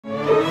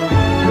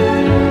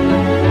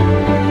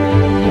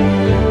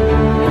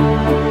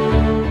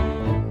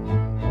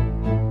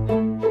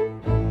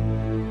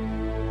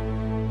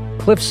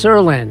Cliff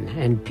Sirlin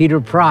and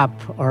Peter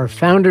Propp are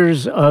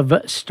founders of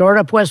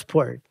StartUp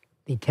Westport,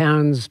 the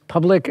town's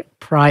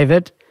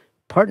public-private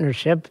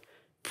partnership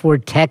for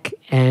tech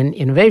and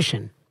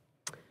innovation,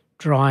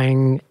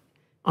 drawing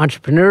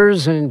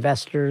entrepreneurs and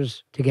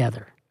investors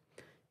together.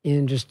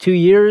 In just 2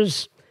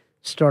 years,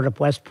 StartUp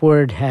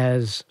Westport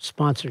has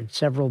sponsored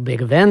several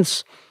big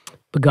events,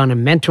 begun a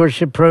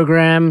mentorship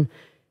program,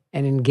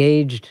 and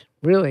engaged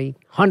really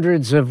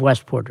hundreds of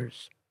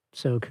Westporters.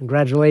 So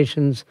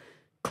congratulations,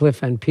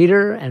 Cliff and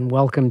Peter, and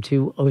welcome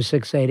to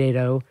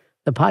 06880,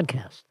 the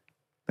podcast.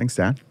 Thanks,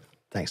 Dan.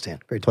 Thanks, Dan.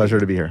 Great Pleasure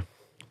to be here.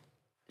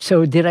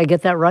 So did I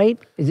get that right?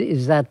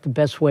 Is that the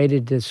best way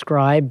to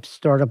describe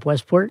StartUp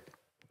Westport?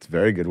 It's a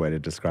very good way to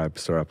describe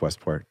StartUp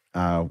Westport.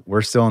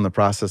 We're still in the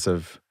process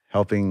of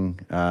helping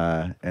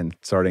and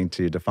starting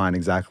to define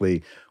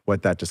exactly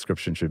what that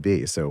description should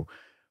be. So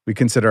we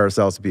consider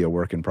ourselves to be a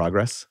work in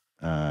progress,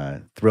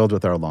 thrilled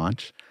with our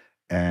launch,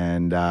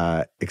 and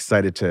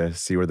excited to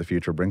see where the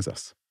future brings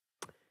us.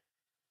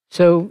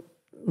 So,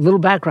 a little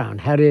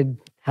background. How did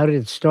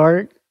it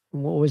start?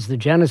 What was the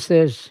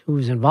genesis? Who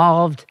was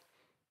involved?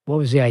 What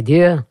was the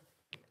idea?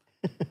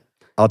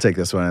 I'll take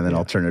this one and then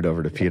I'll turn it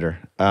over to Peter.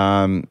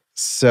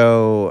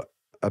 So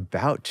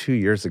about 2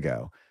 years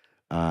ago,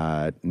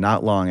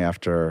 not long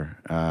after,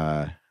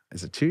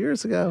 is it 2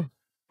 years ago?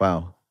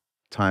 Wow,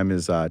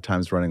 time's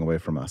running away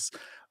from us.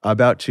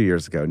 About 2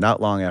 years ago,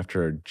 not long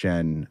after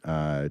Jen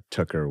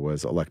Tooker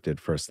was elected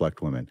first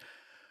select woman,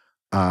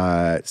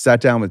 sat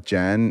down with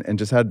Jen and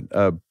just had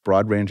a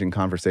broad-ranging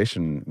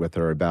conversation with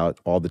her about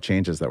all the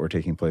changes that were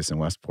taking place in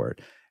Westport,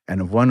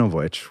 and one of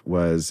which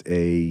was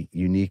a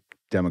unique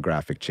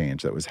demographic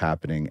change that was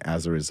happening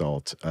as a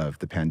result of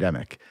the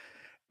pandemic.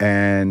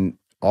 And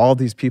all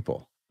these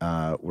people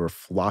were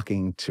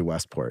flocking to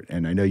Westport.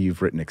 And I know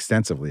you've written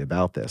extensively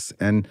about this.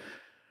 And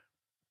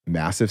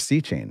massive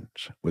sea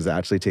change was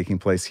actually taking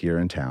place here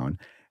in town.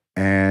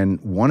 And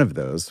one of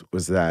those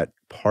was that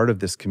part of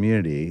this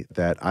community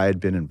that I had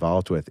been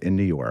involved with in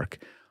New York,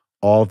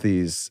 all of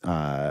these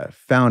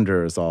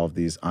founders, all of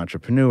these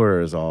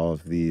entrepreneurs, all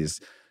of these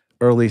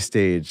early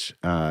stage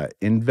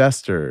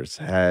investors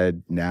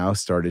had now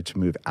started to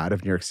move out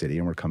of New York City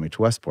and were coming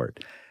to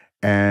Westport.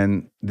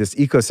 And this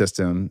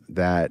ecosystem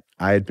that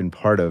I had been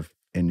part of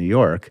in New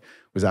York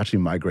was actually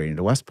migrating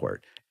to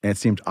Westport. And it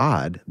seemed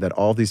odd that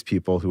all these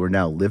people who were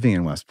now living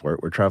in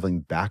Westport were traveling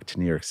back to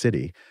New York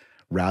City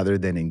rather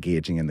than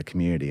engaging in the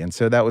community. And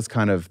so that was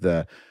kind of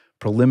the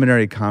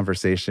preliminary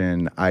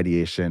conversation,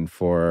 ideation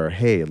for,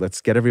 hey, let's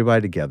get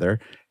everybody together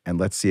and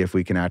let's see if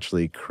we can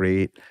actually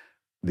create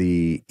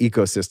the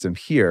ecosystem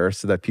here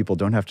so that people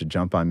don't have to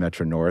jump on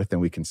Metro North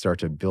and we can start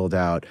to build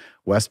out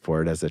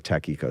Westport as a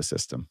tech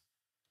ecosystem.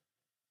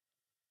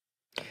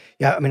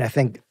 Yeah, I mean, I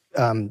think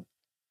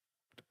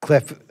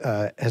Cliff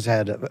has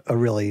had a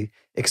really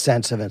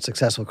extensive and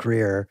successful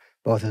career,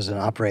 both as an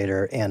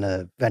operator and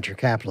a venture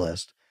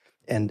capitalist.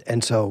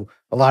 And so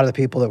a lot of the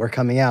people that were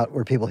coming out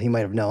were people he might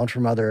have known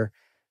from other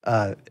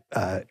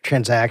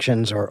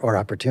transactions or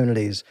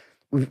opportunities.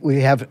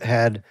 We have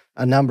had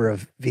a number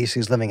of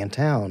VCs living in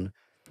town,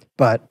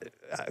 but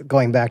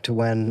going back to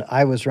when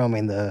I was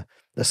roaming the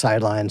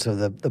sidelines of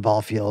the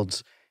ball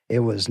fields, it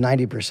was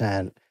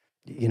 90%,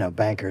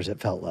 bankers, it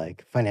felt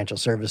like. Financial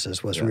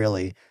services was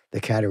really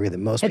the category that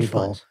most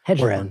people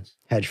were in.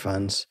 Hedge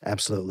funds,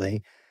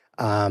 absolutely.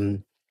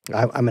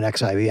 I'm an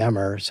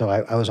ex-IBMer, so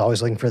I was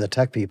always looking for the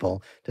tech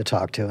people to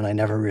talk to, and I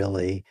never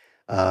really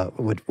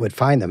would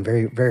find them,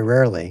 very, very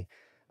rarely.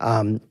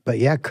 But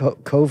yeah,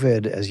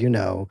 COVID, as you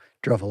know,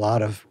 drove a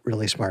lot of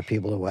really smart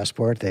people to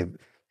Westport. They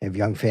have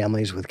young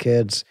families with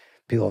kids,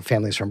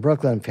 families from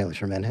Brooklyn, families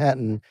from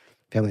Manhattan,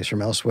 families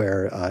from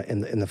elsewhere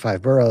in the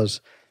five boroughs,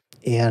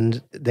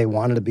 and they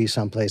wanted to be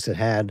someplace that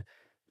had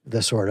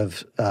the sort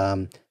of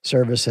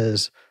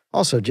services.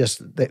 Also,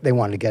 just they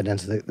wanted to get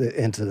onto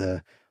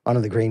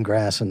the green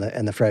grass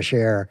and the fresh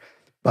air.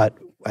 But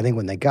I think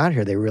when they got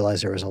here, they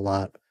realized there was a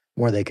lot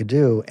more they could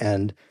do,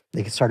 and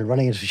they started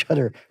running into each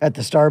other at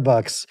the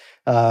Starbucks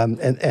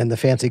and the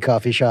fancy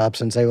coffee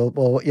shops and say,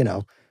 well,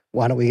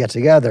 why don't we get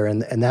together?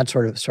 And that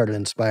sort of started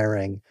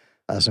inspiring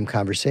some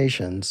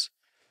conversations.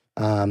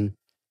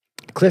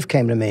 Cliff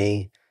came to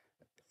me.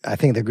 I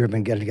think the group had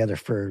been getting together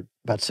for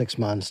about 6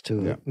 months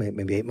to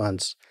maybe 8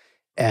 months,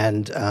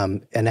 and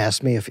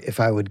asked me if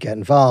I would get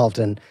involved.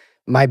 And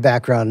my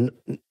background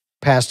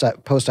post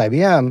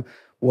IBM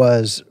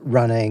was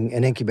running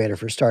an incubator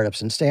for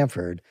startups in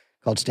Stanford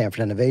called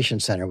Stanford Innovation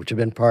Center, which had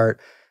been part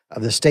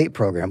of the state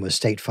program with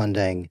state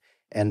funding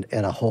and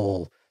a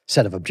whole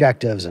set of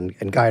objectives and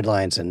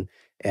guidelines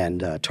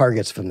and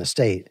targets from the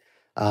state.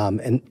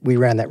 And we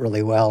ran that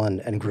really well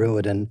and grew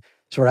it. And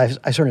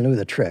I sort of knew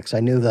the tricks.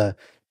 I knew the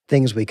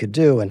things we could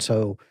do. And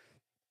so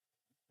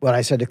what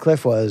I said to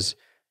Cliff was,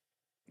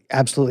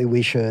 absolutely,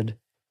 we should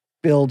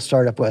build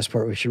StartUp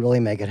Westport. We should really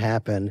make it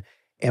happen.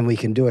 And we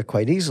can do it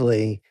quite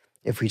easily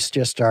if we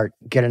just start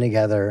getting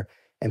together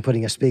and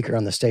putting a speaker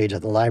on the stage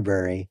at the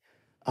library.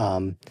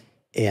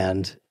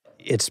 And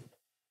it's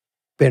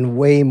been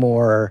way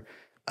more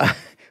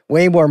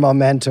way more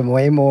momentum,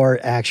 way more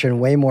action,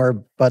 way more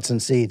butts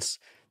and seats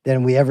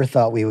than we ever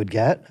thought we would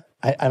get.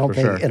 I don't For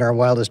think sure. in our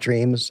wildest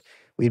dreams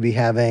we'd be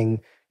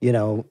having,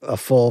 a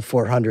full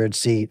 400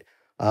 seat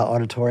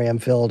auditorium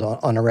filled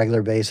on a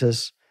regular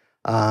basis.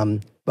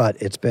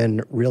 But it's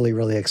been really,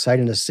 really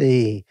exciting to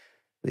see,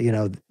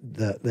 the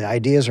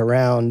ideas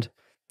around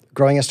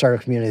growing a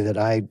startup community that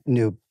I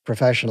knew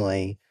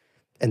professionally.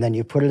 And then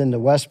you put it into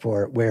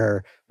Westport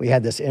where we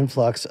had this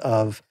influx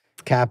of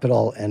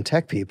capital and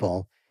tech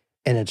people.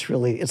 And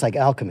it's like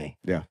alchemy.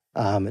 Yeah.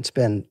 It's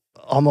been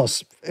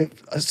almost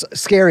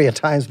scary at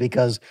times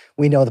because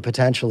we know the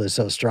potential is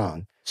so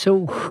strong.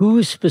 So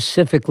who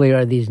specifically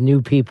are these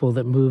new people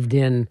that moved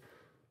in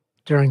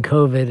during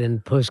COVID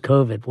and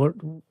post-COVID? What,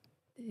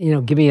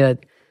 give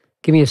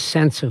me a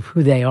sense of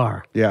who they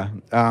are. Yeah.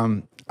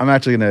 I'm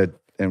actually going to,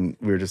 and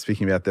we were just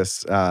speaking about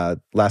this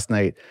last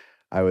night.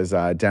 I was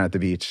down at the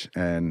beach,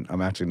 and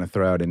I'm actually going to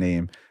throw out a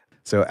name.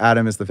 So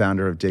Adam is the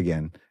founder of Dig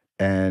In,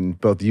 and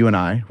both you and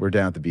I were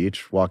down at the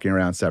beach walking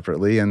around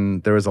separately,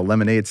 and there was a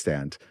lemonade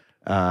stand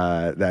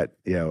that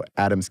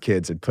Adam's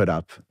kids had put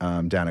up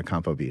down at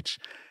Campo Beach.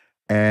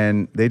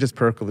 And they just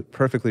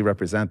perfectly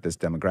represent this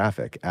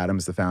demographic.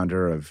 Adam's the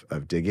founder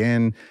of Dig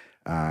In.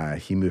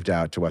 He moved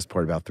out to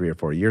Westport about 3 or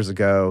 4 years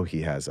ago.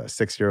 He has a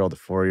 6-year-old, a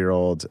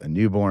 4-year-old, a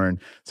newborn.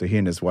 So he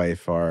and his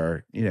wife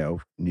are, New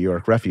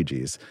York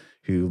refugees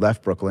who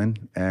left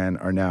Brooklyn and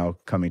are now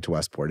coming to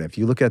Westport. And if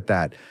you look at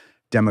that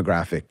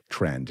demographic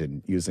trend,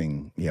 and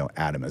using,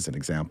 Adam as an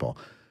example,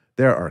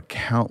 there are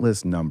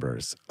countless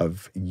numbers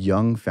of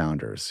young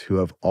founders who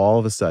have all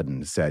of a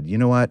sudden said, you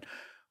know what?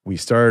 We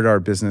started our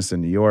business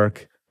in New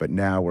York, but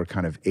now we're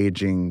kind of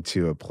aging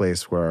to a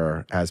place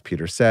where, as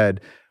Peter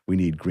said, we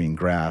need green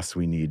grass,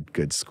 we need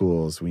good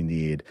schools, we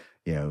need,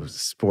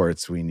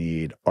 sports, we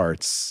need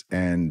arts.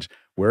 And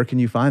where can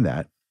you find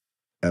that?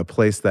 A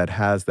place that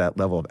has that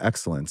level of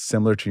excellence,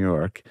 similar to New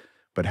York,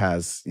 but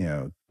has,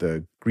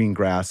 the green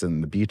grass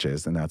and the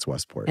beaches, and that's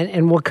Westport.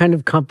 And what kind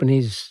of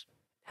companies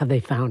have they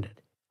founded?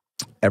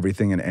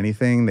 Everything and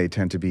anything. They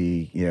tend to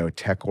be,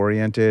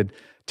 tech-oriented,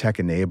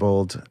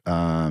 tech-enabled,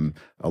 a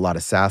lot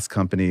of SaaS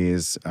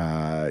companies.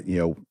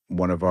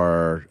 One of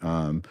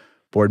our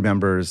board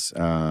members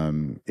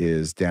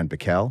is Dan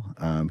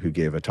Bickel, who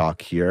gave a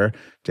talk here.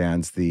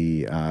 Dan's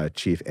the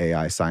chief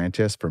AI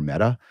scientist for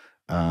Meta.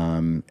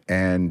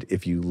 And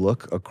if you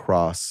look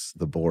across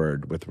the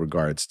board with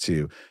regards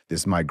to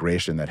this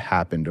migration that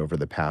happened over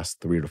the past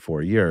 3 to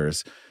 4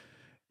 years,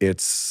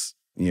 it's,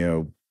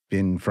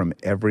 been from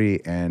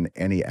every and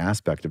any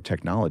aspect of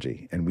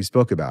technology. And we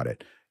spoke about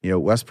it.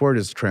 Westport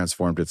has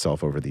transformed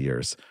itself over the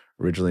years.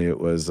 Originally, it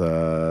was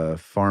a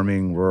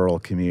farming rural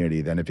community.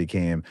 Then it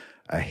became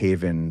a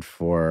haven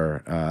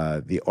for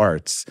the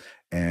arts.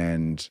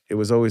 And it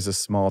was always a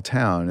small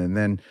town. And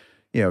then,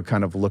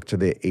 kind of looked to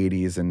the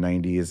 80s and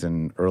 90s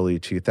and early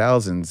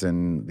 2000s,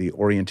 and the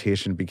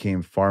orientation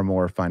became far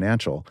more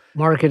financial.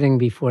 Marketing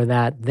before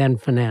that, then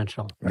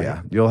financial. Right?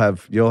 Yeah,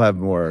 you'll have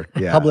more.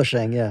 Yeah,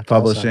 publishing. Yeah,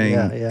 publishing.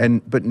 Yeah.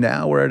 But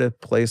now we're at a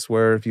place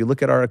where, if you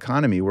look at our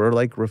economy, we're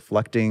like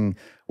reflecting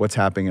what's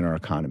happening in our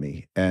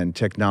economy, and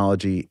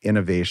technology,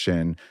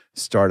 innovation,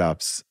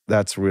 startups.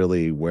 That's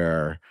really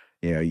where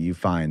you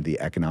find the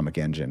economic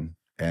engine,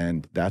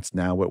 and that's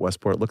now what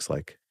Westport looks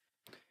like.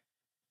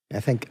 I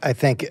think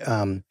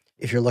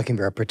if you're looking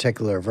for a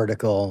particular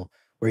vertical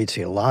where you'd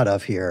see a lot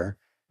of here,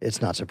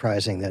 it's not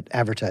surprising that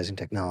advertising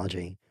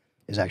technology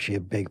is actually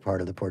a big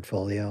part of the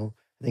portfolio.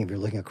 I think if you're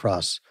looking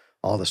across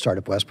all the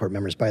StartUp Westport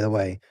members, by the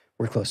way,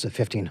 we're close to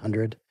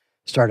 1,500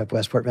 StartUp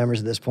Westport members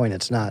at this point.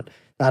 It's not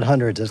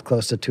hundreds; it's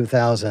close to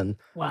 2,000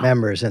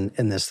 members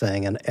in this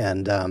thing,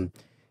 and our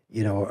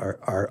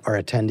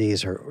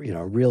attendees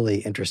are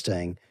really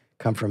interesting.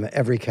 Come from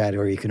every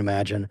category you can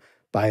imagine.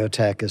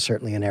 Biotech is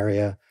certainly an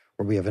area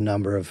where we have a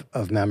number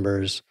of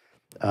members,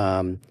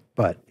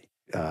 but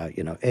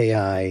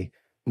AI,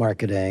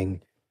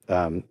 marketing,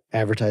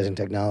 advertising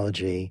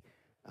technology,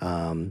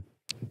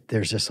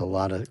 there's just a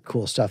lot of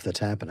cool stuff that's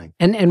happening.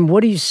 And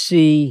what do you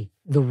see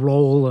the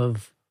role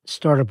of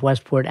StartUp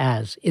Westport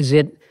as? Is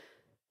it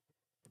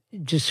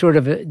just sort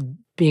of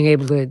being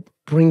able to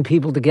bring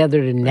people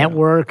together to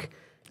network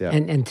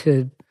and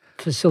to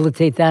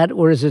facilitate that,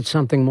 or is it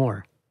something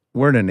more?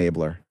 We're an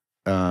enabler.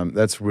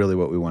 That's really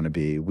what we want to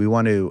be. We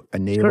want to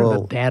enable. Sort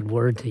of a bad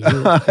word to use.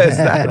 Is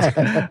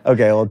that?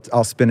 Okay,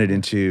 I'll spin it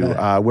into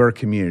we're a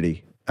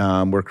community.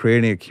 We're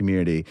creating a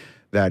community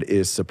that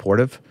is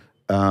supportive,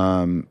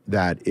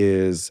 that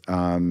is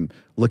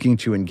looking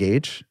to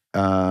engage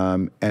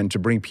and to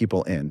bring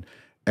people in.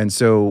 And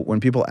so when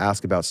people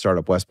ask about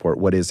StartUp Westport,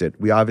 what is it?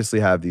 We obviously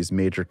have these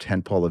major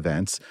tentpole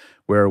events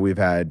where we've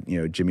had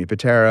Jimmy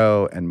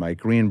Pitero and Mike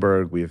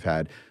Greenberg. We've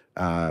had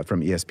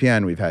from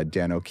ESPN, we've had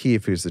Dan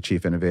O'Keefe, who's the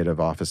Chief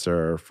Innovative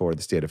Officer for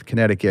the state of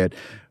Connecticut.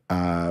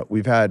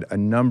 We've had a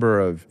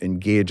number of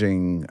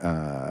engaging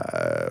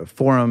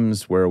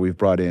forums where we've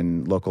brought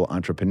in local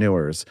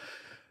entrepreneurs.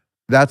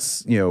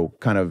 that's,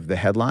 kind of the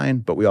headline,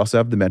 but we also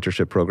have the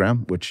mentorship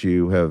program, which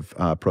you have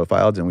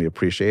profiled, and we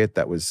appreciate.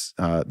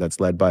 That's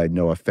led by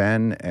Noah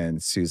Fenn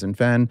and Susan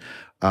Fenn,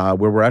 where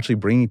we're actually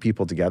bringing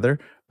people together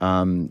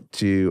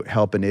to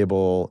help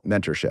enable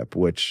mentorship,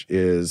 which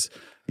is,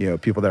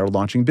 people that are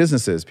launching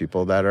businesses,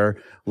 people that are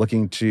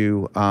looking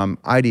to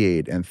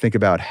ideate and think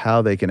about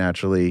how they can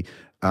actually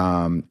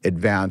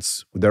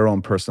advance their own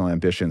personal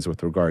ambitions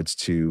with regards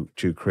to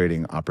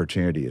creating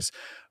opportunities.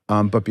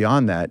 But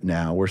beyond that,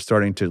 now we're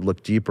starting to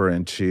look deeper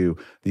into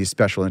these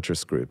special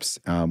interest groups.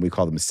 We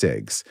call them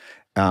SIGs,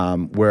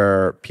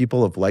 where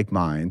people of like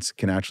minds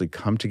can actually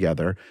come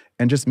together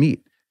and just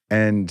meet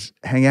and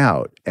hang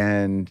out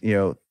and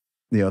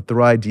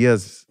throw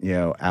ideas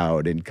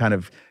out and kind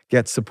of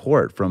get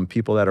support from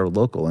people that are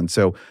local. And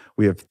so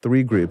we have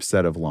 3 groups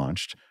that have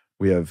launched.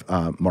 We have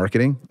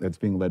marketing that's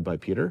being led by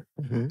Peter.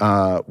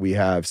 Mm-hmm. We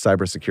have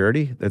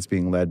cybersecurity that's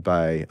being led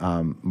by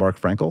Mark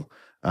Frankel,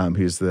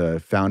 who's the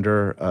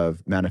founder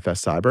of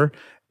Manifest Cyber.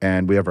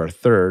 And we have our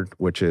third,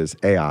 which is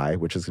AI,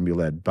 which is going to be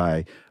led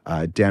by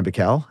Dan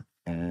Bickel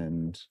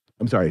and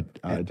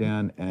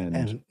Dan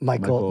and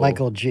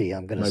Michael G.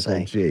 I'm going to say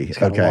Michael G. He's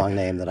got a long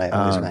name that I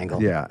always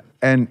mangle. Yeah,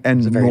 and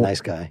he's a very more,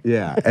 nice guy.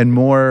 Yeah, and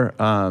more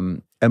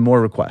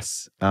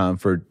requests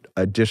for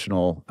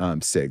additional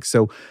SIGs.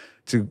 So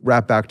to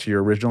wrap back to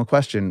your original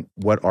question,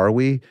 what are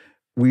we?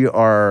 We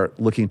are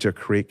looking to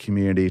create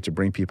community, to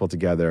bring people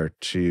together,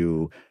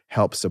 to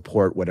help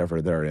support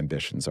whatever their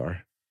ambitions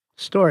are.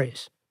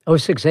 Stories.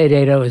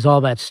 06880 is all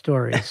about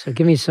stories. So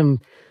give me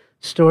some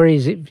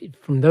stories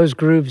from those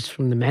groups,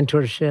 from the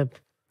mentorship.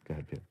 Go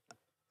ahead,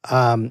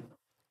 Peter.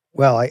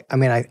 Well,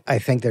 I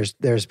think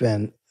there's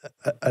been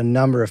a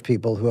number of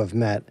people who have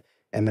met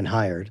and been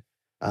hired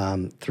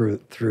through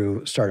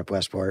StartUp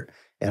Westport,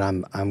 and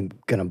I'm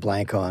going to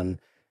blank on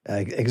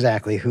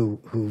exactly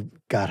who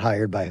got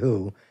hired by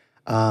who.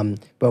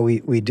 But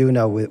we do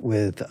know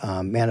with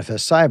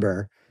Manifest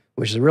Cyber,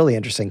 which is a really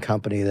interesting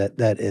company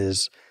that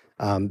is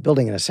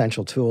building an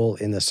essential tool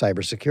in the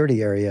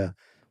cybersecurity area,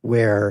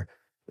 where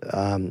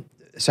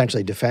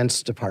essentially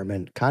Defense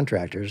Department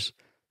contractors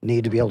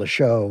need to be able to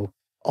show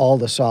all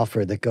the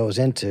software that goes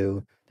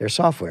into their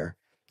software.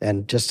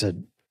 And just to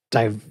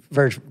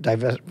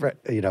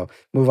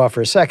move off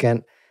for a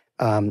second,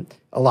 a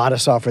lot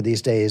of software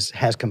these days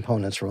has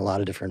components from a lot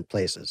of different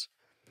places.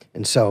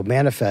 And so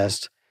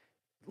Manifest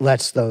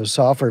lets those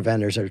software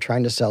vendors that are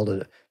trying to sell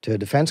to a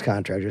defense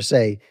contractor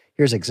say,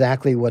 here's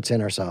exactly what's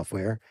in our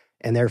software,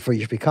 and therefore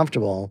you should be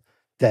comfortable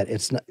that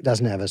it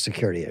doesn't have a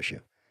security issue.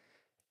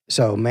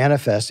 So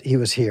Manifest, he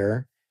was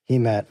here. He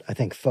met, I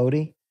think,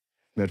 Fody.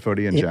 Met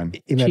Fody and Jen.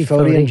 He met Chief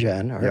Fody Fody. and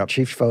Jen, or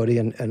Chief Fody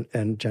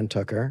and Jen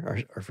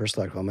Tucker, our first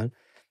select woman.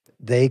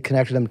 They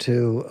connected him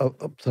to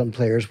some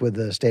players with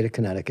the state of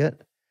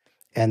Connecticut,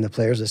 and the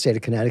players of the state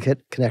of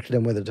Connecticut connected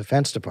him with the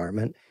Defense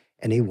Department,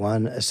 and he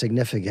won a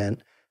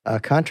significant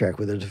contract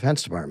with the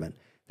Defense Department.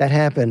 That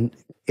happened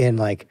in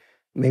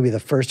maybe the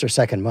first or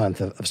second month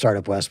of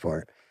StartUp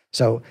Westport.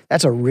 So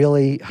that's a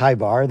really high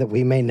bar that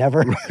we may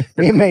never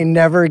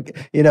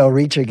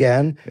reach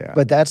again. Yeah.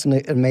 But that's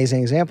an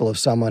amazing example of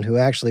someone who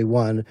actually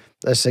won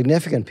a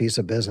significant piece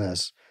of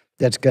business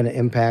that's going to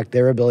impact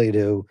their ability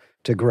to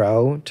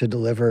grow, to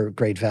deliver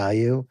great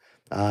value,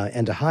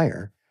 and to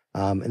hire.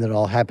 And it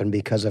all happened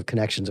because of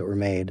connections that were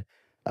made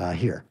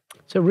here.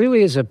 So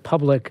really is a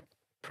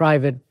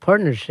public-private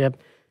partnership.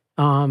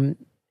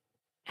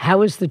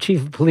 How is the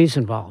chief of police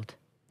involved?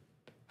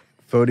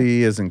 Fody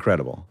is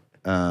incredible.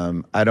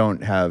 I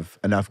don't have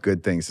enough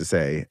good things to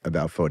say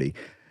about Fody.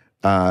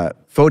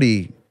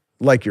 Fody,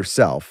 like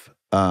yourself,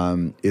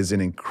 is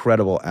an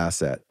incredible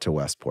asset to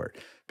Westport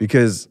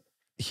because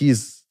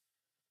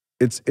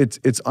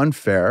it's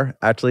unfair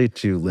actually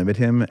to limit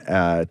him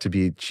to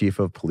be chief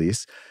of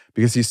police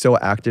because he's so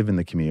active in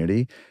the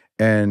community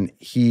and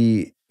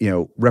he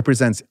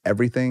represents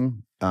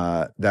everything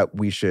that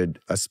we should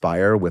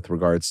aspire with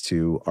regards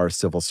to our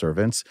civil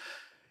servants.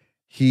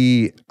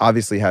 He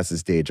obviously has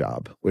his day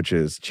job, which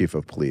is chief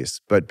of police,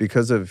 but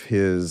because of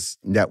his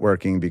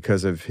networking,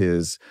 because of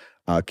his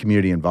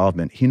community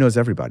involvement, he knows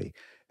everybody.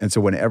 And so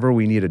whenever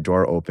we need a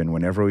door open,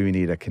 whenever we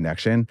need a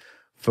connection,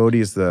 Fody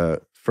is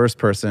the first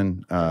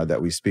person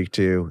that we speak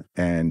to,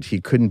 and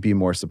he couldn't be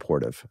more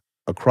supportive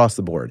across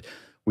the board.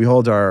 We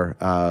hold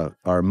our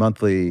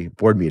monthly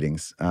board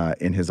meetings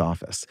in his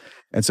office.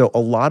 And so a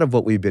lot of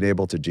what we've been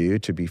able to do,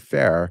 to be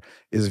fair,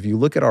 is if you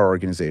look at our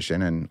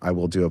organization, and I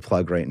will do a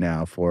plug right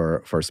now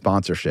for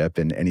sponsorship,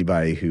 and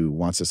anybody who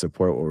wants to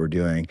support what we're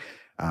doing,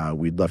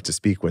 we'd love to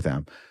speak with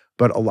them.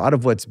 But a lot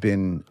of what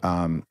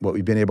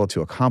we've been able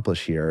to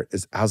accomplish here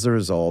is as a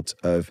result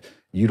of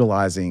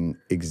utilizing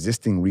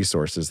existing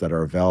resources that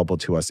are available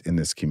to us in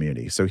this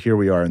community. So here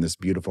we are in this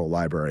beautiful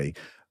library,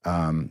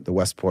 the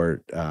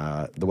Westport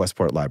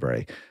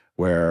Library,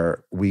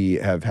 where we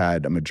have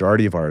had a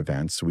majority of our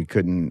events. We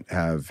couldn't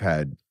have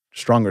had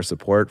stronger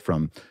support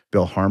from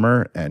Bill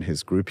Harmer and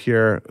his group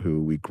here,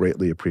 who we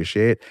greatly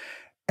appreciate.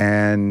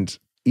 And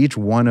each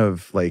one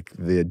of like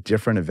the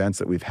different events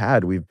that we've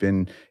had, we've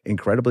been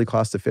incredibly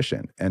cost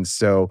efficient. And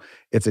so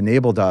it's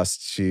enabled us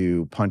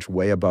to punch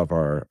way above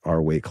our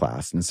weight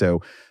class. And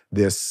so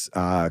this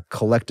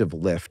collective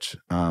lift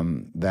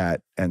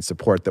that and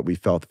support that we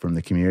felt from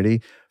the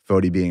community,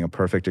 Fody being a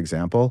perfect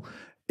example,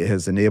 it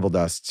has enabled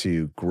us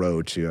to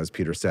grow to, as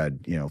Peter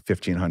said,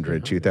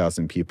 1,500,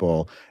 2,000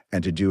 people,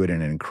 and to do it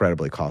in an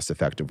incredibly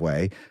cost-effective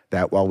way.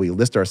 That while we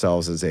list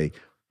ourselves as a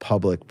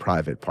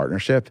public-private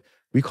partnership,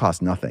 we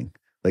cost nothing.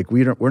 Like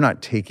we're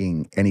not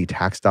taking any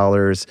tax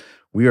dollars.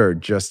 We are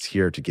just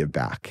here to give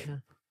back. Yeah.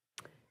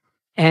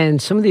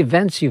 And some of the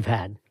events you've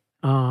had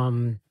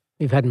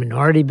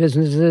minority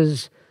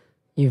businesses,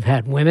 you've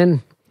had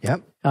women.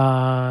 Yep.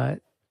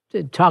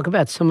 Talk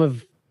about some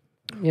of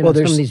some of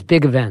these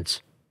big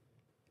events.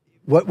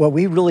 What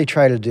we really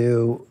try to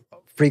do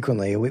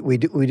frequently, we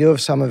do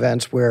have some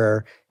events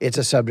where it's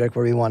a subject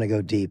where we want to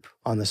go deep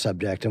on the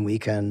subject, and we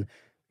can,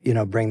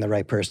 bring the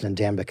right person. And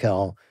Dan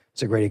Bickel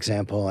is a great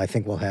example. I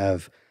think we'll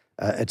have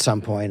at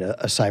some point a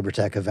cyber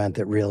tech event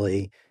that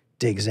really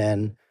digs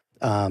in.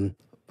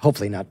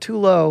 Hopefully not too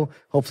low.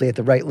 Hopefully at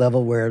the right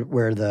level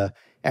where the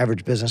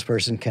average business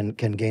person can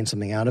gain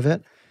something out of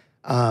it.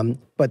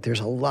 But there's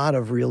a lot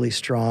of really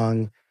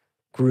strong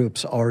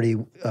groups already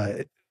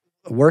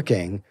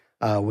working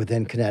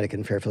within Connecticut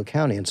and Fairfield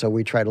County, and so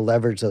we try to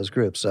leverage those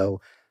groups.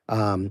 So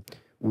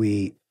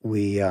we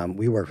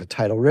work with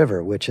Tidal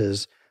River, which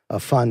is a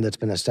fund that's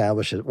been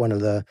established. One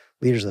of the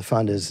leaders of the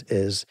fund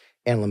is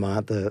Anne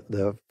Lamont,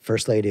 the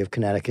First Lady of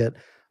Connecticut,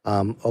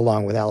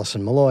 along with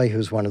Allison Malloy,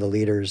 who's one of the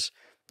leaders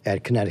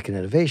at Connecticut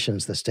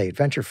Innovations, the state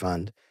venture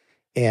fund,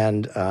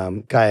 and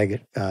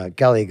Gali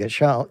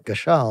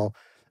Gashal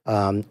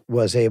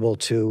was able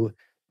to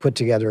put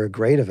together a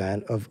great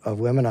event of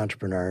women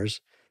entrepreneurs.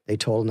 They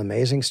told an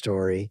amazing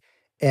story,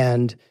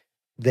 and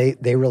they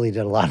really did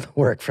a lot of the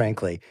work,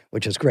 frankly,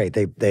 which is great.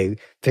 They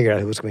figured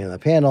out who was going to be on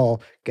the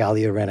panel.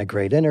 Galia ran a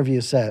great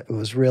interview set. It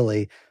was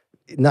really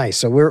nice.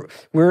 So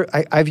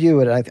I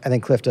view it, I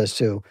think Cliff does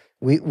too.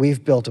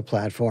 We've built a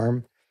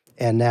platform,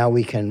 and now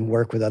we can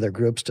work with other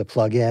groups to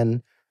plug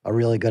in a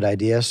really good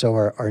idea. So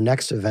our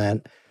next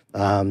event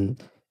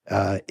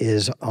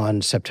is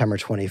on September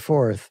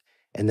 24th,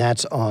 and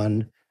that's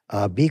on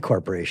B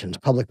corporations,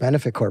 public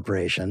benefit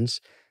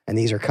corporations. And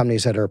these are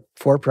companies that are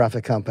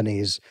for-profit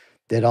companies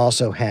that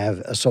also have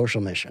a social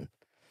mission.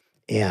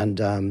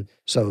 And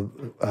so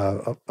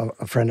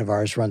a friend of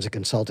ours runs a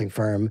consulting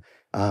firm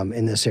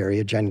in this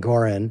area, Jen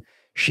Gorin.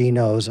 She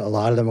knows a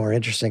lot of the more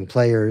interesting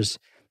players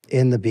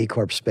in the B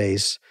Corp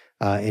space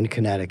in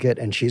Connecticut,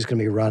 and she's going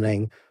to be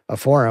running a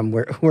forum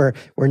where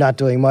we're not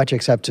doing much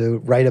except to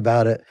write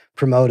about it,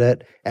 promote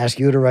it, ask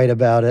you to write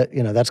about it.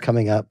 That's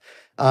coming up.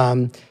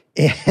 And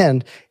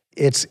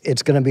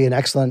it's going to be an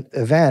excellent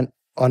event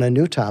on a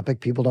new topic.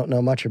 People don't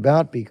know much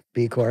about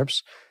B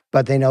Corps,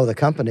 but they know the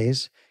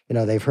companies.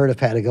 They've heard of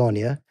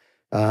Patagonia,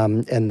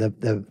 and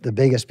the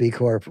biggest B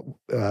Corp,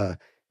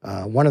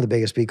 one of the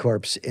biggest B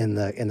Corps in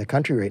the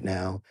country right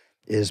now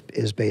is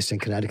based in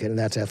Connecticut, and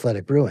that's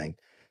Athletic Brewing.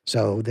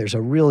 So there's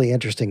a really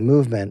interesting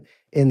movement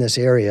in this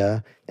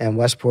area, and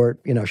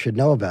Westport, should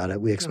know about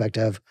it. We expect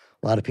to have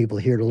a lot of people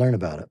here to learn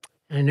about it.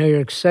 I know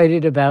you're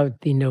excited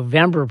about the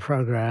November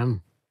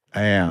program.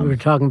 I am. We were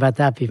talking about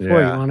that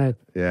before. You want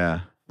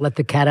to let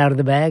the cat out of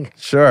the bag?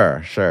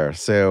 Sure.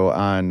 So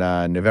on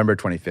November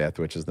 25th,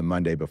 which is the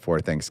Monday before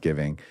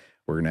Thanksgiving,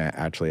 we're going to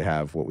actually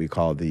have what we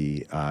call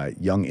the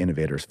Young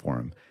Innovators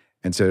Forum.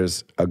 And so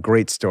there's a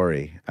great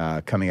story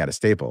coming out of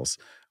Staples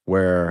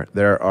where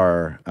there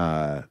are,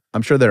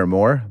 I'm sure there are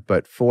more,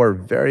 but 4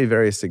 very,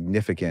 very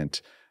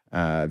significant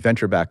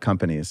venture-backed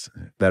companies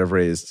that have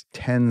raised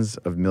tens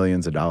of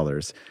millions of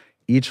dollars,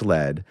 each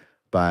led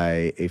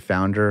by a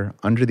founder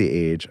under the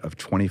age of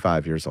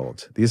 25 years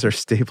old. These are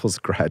Staples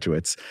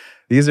graduates.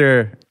 These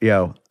are,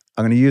 I'm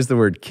going to use the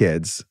word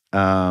kids,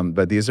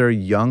 but these are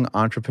young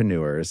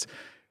entrepreneurs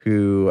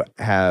who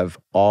have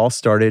all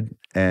started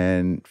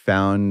and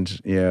found,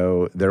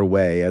 their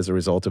way as a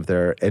result of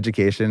their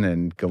education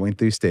and going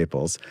through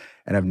Staples,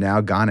 and have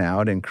now gone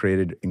out and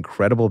created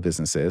incredible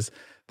businesses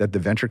that the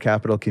venture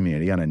capital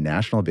community on a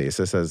national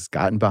basis has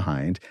gotten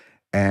behind.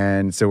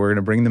 And so we're going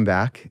to bring them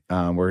back.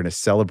 We're going to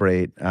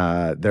celebrate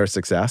their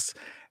success.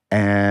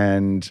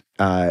 And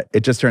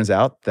it just turns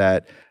out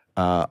that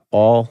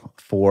all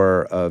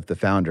 4 of the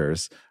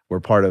founders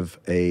were part of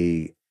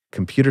a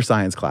computer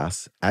science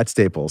class at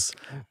Staples.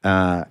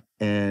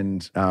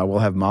 And we'll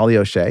have Molly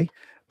O'Shea,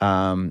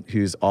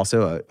 who's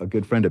also a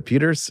good friend of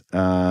Peter's.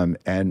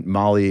 And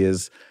Molly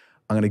is,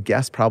 I'm going to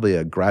guess, probably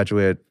a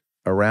graduate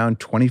around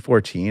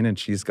 2014, and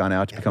she's gone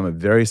out to become a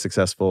very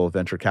successful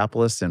venture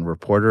capitalist and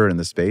reporter in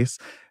the space.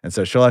 And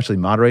so she'll actually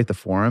moderate the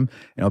forum,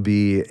 and it'll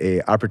be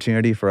an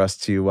opportunity for us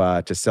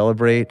to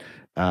celebrate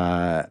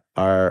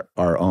our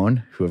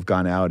own who have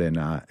gone out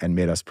and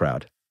made us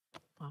proud.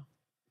 Wow.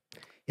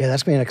 Yeah,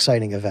 that's been an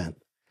exciting event.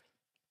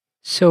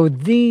 So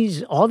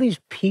all these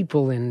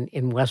people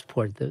in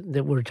Westport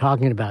that we're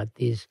talking about,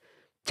 these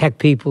tech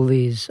people,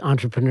 these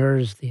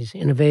entrepreneurs, these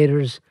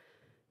innovators,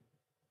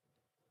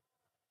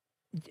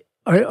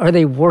 Are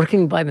they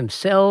working by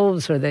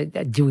themselves, or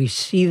do we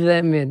see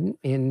them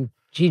in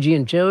Gigi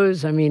and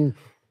Joe's? I mean,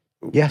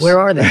 yes. Where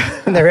are they?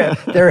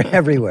 They're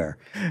everywhere.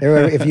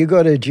 If you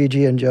go to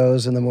Gigi and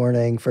Joe's in the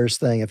morning, first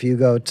thing, if you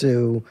go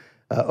to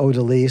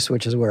Odalise,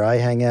 which is where I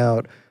hang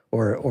out,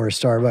 or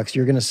Starbucks,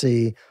 you're going to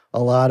see a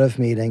lot of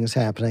meetings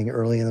happening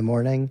early in the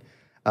morning.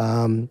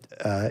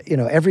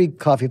 Every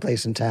coffee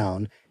place in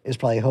town is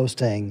probably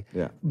hosting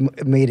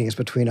meetings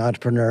between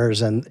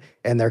entrepreneurs and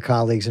their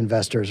colleagues,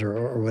 investors,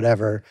 or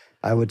whatever.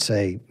 I would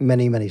say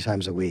many, many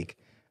times a week.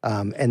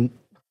 And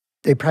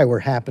they probably were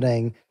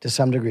happening to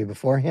some degree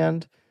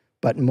beforehand,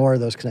 but more of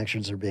those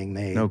connections are being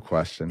made. No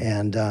question.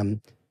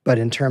 And but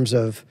in terms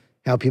of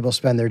how people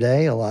spend their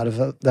day, a lot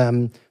of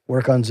them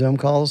work on Zoom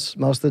calls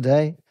most of the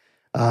day.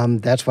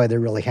 That's why they're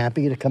really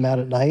happy to come out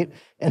at night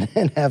and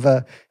have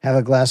a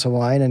glass of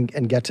wine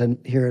and get to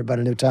hear about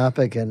a new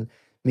topic and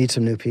meet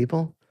some new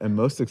people. And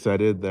most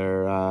excited, they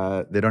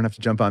don't have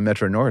to jump on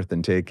Metro North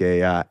and take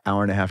a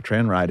hour-and-a-half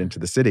train ride into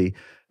the city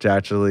to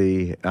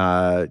actually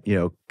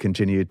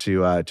continue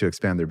to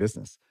expand their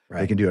business.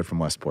 Right. They can do it from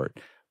Westport.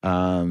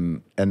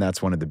 And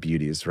that's one of the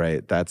beauties,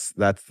 right? That's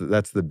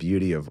the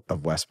beauty of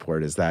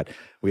Westport, is that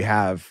we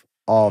have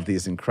all of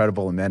these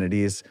incredible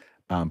amenities,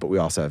 but we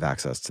also have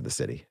access to the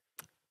city.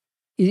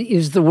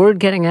 Is the word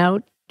getting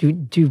out?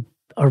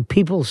 Are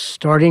people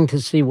starting to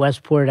see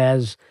Westport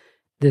as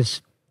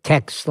this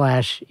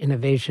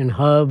tech/innovation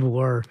hub,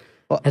 or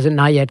has it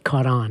not yet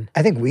caught on?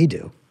 I think we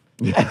do.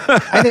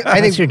 I think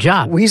that's your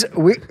job. We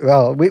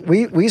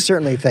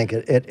certainly think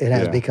it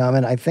has become,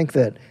 and I think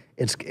that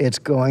it's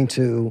going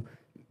to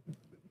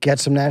get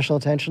some national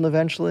attention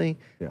eventually.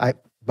 Yeah.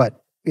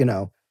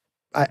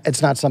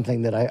 It's not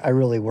something that I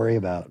really worry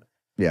about.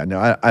 Yeah,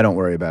 no, I don't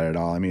worry about it at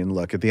all. I mean,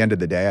 look, at the end of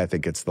the day, I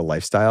think it's the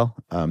lifestyle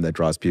that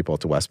draws people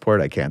to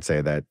Westport. I can't say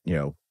that,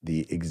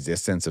 the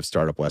existence of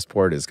StartUp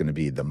Westport is going to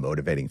be the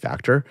motivating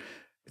factor.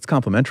 It's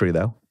complementary,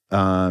 though.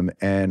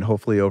 And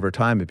hopefully over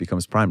time, it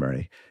becomes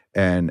primary.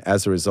 And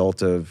as a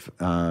result of,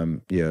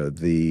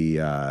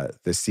 the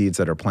seeds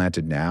that are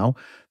planted now,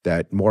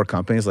 that more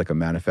companies like a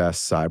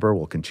Manifest Cyber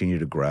will continue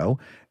to grow,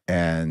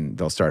 and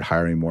they'll start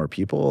hiring more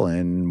people,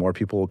 and more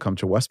people will come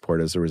to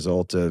Westport as a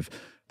result of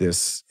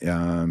this,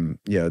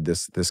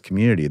 this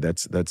community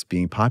that's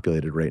being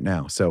populated right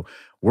now. So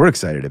we're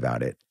excited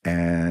about it,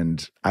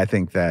 and I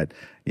think that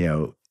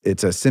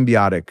it's a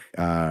symbiotic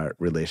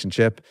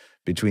relationship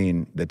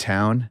between the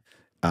town,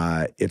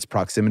 its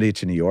proximity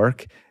to New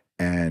York,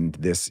 and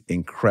this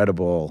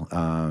incredible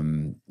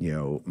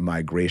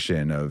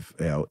migration of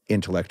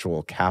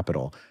intellectual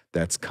capital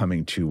that's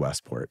coming to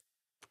Westport.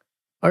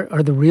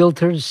 Are the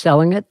realtors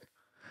selling it?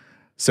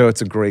 So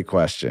it's a great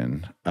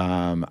question.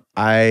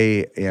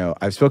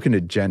 I've spoken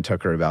to Jen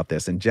Tucker about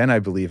this, and Jen, I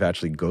believe,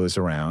 actually goes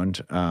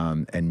around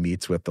and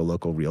meets with the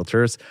local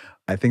realtors.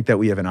 I think that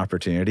we have an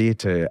opportunity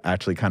to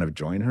actually kind of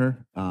join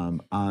her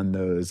on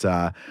those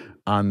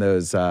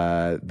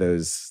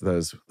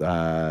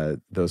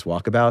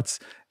walkabouts,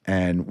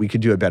 and we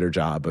could do a better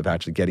job of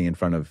actually getting in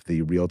front of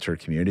the realtor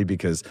community,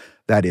 because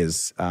that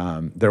is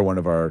they're one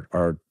of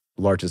our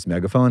largest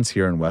megaphones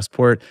here in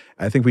Westport.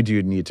 I think we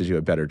do need to do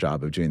a better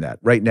job of doing that.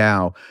 Right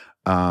now,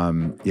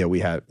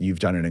 you've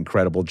done an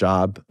incredible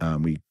job.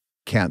 We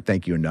can't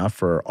thank you enough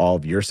for all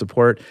of your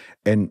support.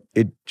 And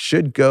it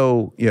should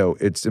go,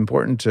 it's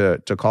important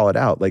to call it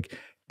out. Like,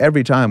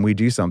 every time we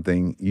do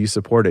something, you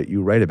support it,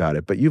 you write about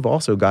it, but you've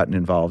also gotten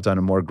involved on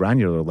a more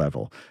granular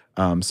level.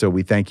 So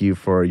we thank you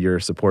for your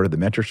support of the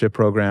mentorship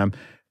program.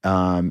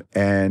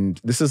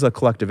 And this is a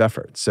collective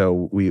effort.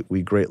 So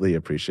we greatly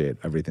appreciate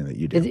everything that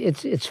you do.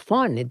 It's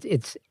fun.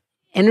 It's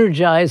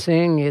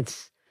energizing.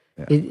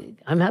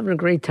 I'm having a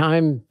great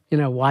time,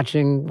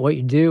 watching what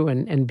you do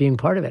and being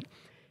part of it.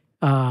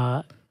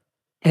 And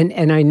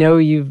I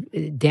know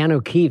Dan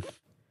O'Keefe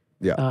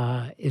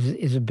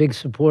is a big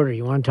supporter.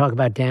 You want to talk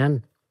about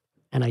Dan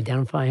and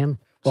identify him?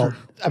 Well,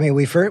 I mean,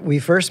 we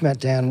first met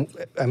Dan.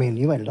 I mean,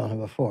 you might have known him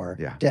before.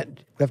 Yeah. We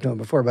have known him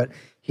before, but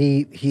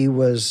he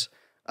was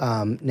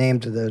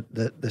named to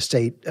the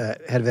state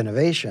head of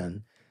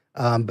innovation.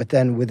 But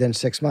then within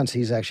 6 months,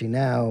 he's actually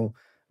now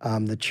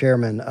the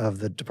chairman of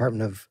the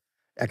Department of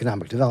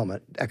Economic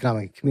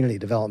Community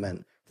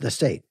Development, the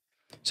state.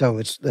 So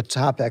it's the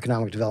top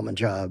economic development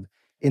job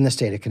in the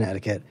state of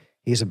Connecticut.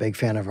 He's a big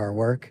fan of our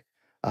work.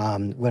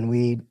 When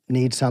we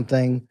need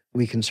something,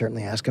 we can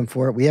certainly ask him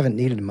for it. We haven't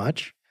needed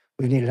much.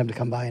 We've needed him to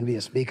come by and be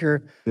a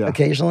speaker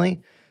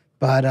occasionally.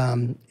 But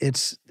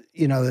it's,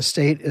 the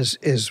state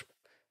is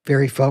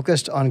very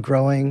focused on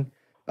growing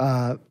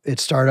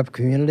its startup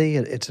community,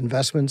 its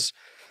investments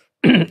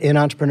in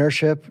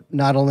entrepreneurship,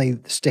 not only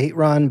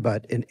state-run,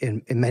 but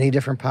in many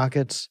different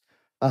pockets.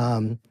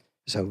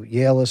 So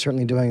Yale is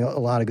certainly doing a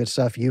lot of good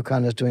stuff.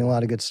 UConn is doing a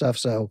lot of good stuff.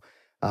 So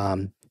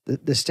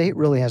the state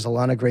really has a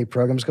lot of great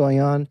programs going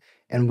on,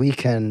 and we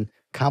can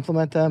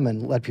complement them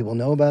and let people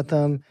know about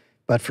them.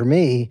 But for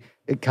me,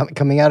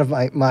 coming out of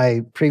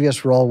my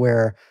previous role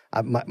where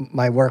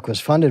my work was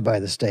funded by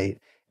the state,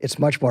 it's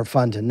much more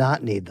fun to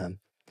not need them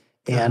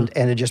and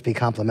it'd just be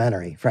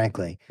complementary,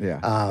 frankly. Yeah.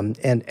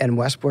 And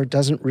Westport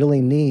doesn't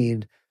really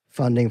need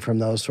funding from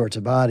those sorts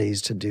of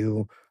bodies to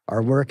do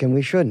our work, and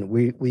we shouldn't.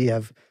 We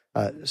have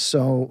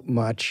so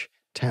much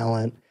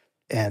talent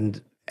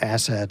and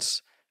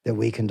assets that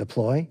we can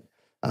deploy.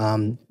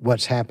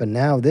 What's happened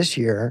now this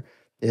year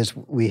is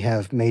we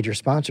have major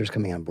sponsors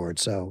coming on board.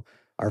 So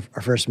our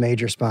first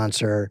major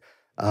sponsor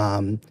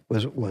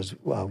was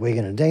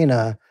Wigan and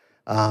Dana,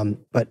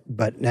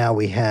 but now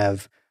we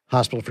have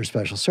Hospital for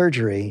Special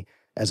Surgery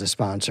as a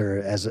sponsor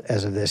as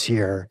of this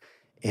year,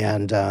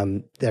 and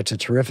that's a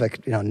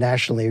terrific,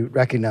 nationally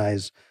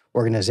recognized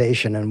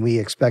organization, and we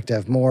expect to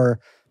have more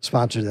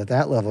sponsors at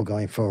that level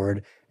going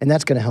forward, and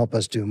that's going to help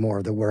us do more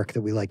of the work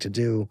that we like to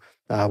do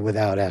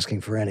without asking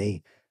for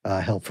any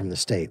help from the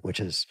state, which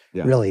is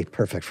really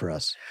perfect for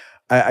us.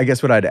 I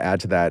guess what I'd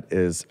add to that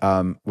is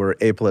we're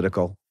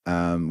apolitical.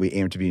 We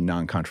aim to be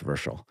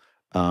non-controversial.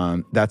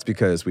 That's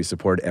because we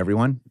support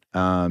everyone,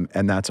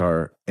 and that's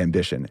our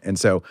ambition. And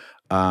so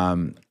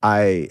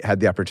I had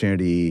the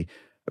opportunity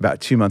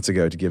about 2 months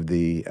ago to give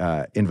the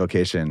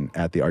invocation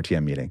at the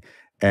RTM meeting.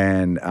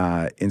 And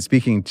in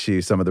speaking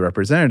to some of the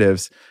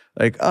representatives,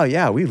 like, oh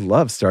yeah, we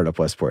love StartUp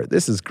Westport.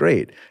 This is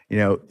great.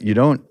 You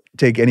don't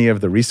take any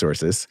of the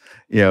resources.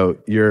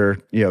 You're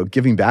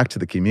giving back to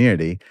the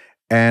community.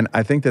 And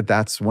I think that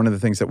that's one of the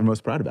things that we're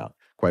most proud about,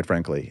 quite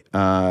frankly,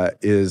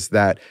 is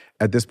that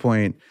at this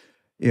point,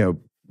 the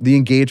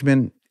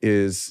engagement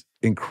is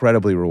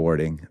incredibly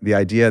rewarding. The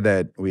idea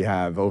that we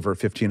have over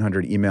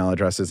 1,500 email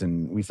addresses,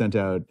 and we sent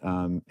out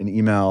an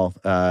email,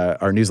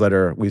 our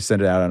newsletter, we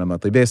send it out on a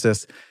monthly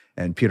basis.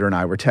 And Peter and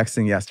I were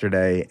texting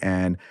yesterday,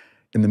 and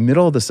in the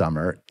middle of the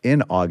summer,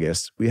 in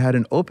August, we had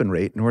an open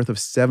rate north of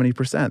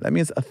 70%. That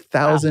means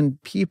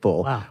 1,000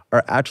 people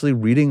are actually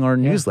reading our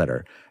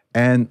newsletter.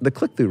 And the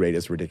click-through rate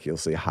is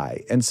ridiculously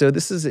high. And so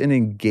this is an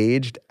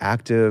engaged,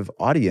 active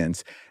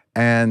audience,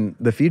 and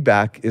the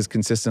feedback is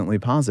consistently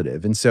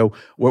positive. And so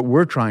what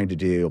we're trying to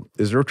do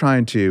is we're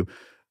trying to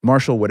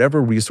marshal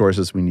whatever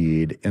resources we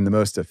need in the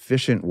most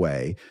efficient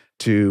way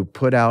to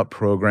put out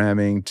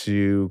programming,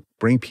 to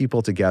bring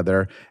people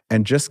together,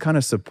 and just kind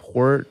of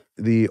support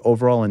the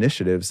overall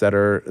initiatives that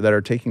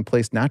are taking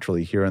place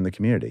naturally here in the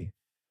community.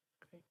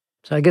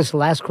 So I guess the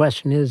last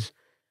question is,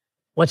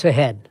 what's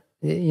ahead?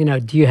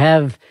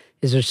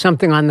 Is there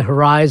something on the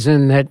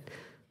horizon that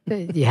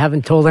you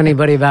haven't told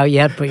anybody about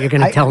yet, but you're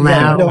going to tell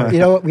now? You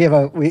know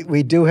what?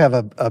 We do have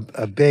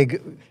a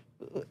big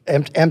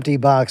empty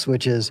box,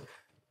 which is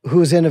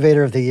who's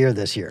Innovator of the Year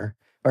this year,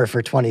 or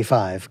for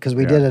 25, because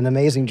we did an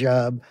amazing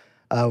job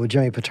with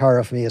Jimmy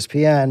Pitaro from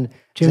ESPN.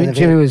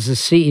 Jimmy was the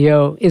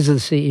CEO, is the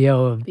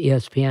CEO of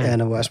ESPN.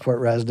 And a Westport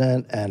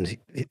resident, and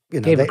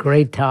gave a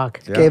great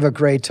talk. Gave a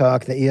great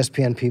talk. The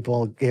ESPN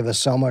people gave us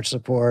so much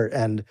support,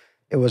 and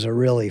it was a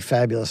really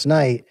fabulous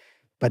night.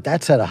 But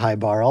that set a high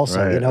bar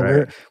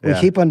also. We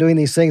keep on doing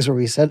these things where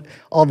we said,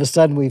 all of a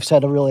sudden we've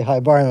set a really high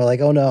bar, and we're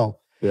like, oh no,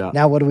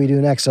 now what do we do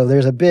next? So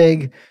there's a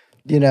big,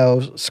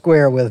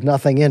 square with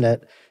nothing in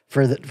it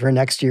for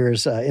next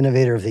year's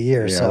Innovator of the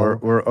Year. Yeah, so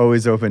we're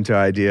always open to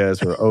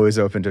ideas. We're always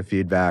open to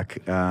feedback.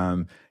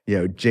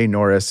 Jay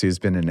Norris, who's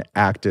been an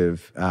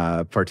active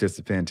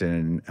participant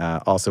and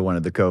also one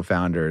of the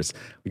co-founders,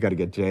 we got to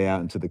get Jay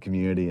out into the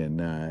community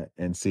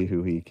and see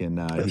who he can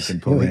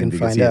pull in,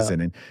 because he's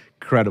an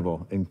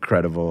incredible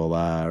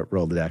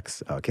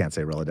Rolodex. Oh, I can't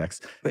say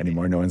Rolodex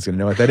anymore. No one's going to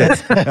know what that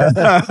is.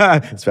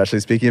 Especially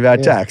speaking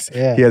about tax.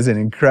 Yeah. He has an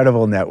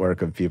incredible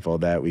network of people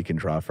that we can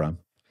draw from.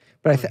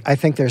 But I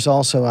think there's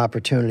also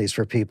opportunities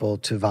for people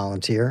to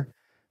volunteer.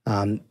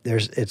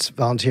 It's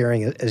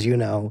volunteering, as you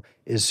know,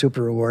 is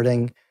super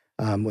rewarding.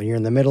 When you're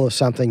in the middle of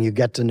something, you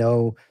get to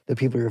know the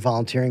people you're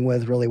volunteering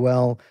with really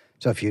well.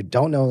 So if you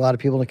don't know a lot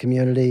of people in the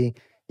community,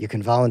 you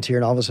can volunteer,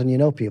 and all of a sudden you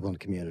know people in the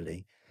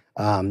community.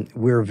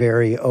 We're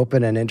very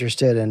open and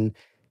interested in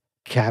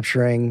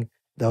capturing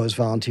those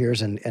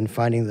volunteers and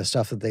finding the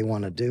stuff that they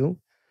want to do.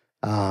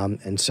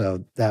 And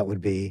so that would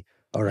be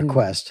a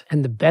request.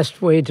 And the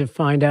best way to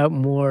find out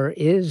more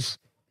is?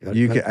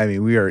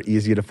 We are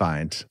easy to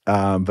find,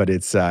 but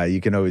it's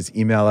you can always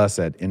email us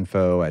at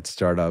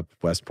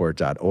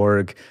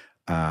info@startupwestport.org.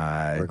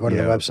 Or go to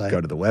the website.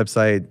 Go to the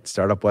website,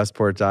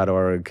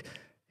 startupwestport.org.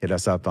 Hit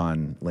us up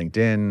on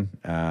LinkedIn.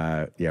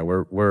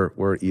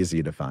 We're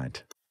easy to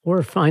find.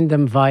 Or find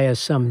them via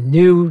some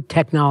new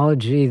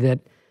technology that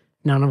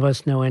none of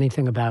us know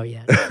anything about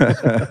yet.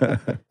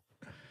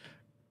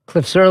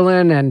 Cliff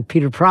Sirlin and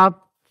Peter Propp,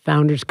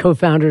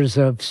 co-founders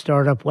of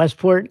StartUp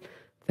Westport.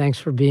 Thanks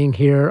for being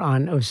here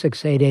on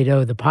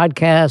 06880, the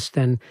podcast.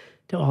 And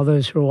to all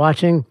those who are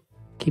watching,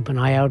 keep an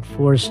eye out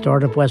for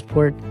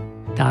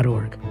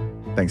startupwestport.org.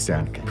 Thanks,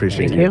 Dan.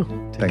 Appreciate you.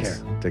 Thank you.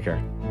 Thanks. Take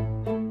care.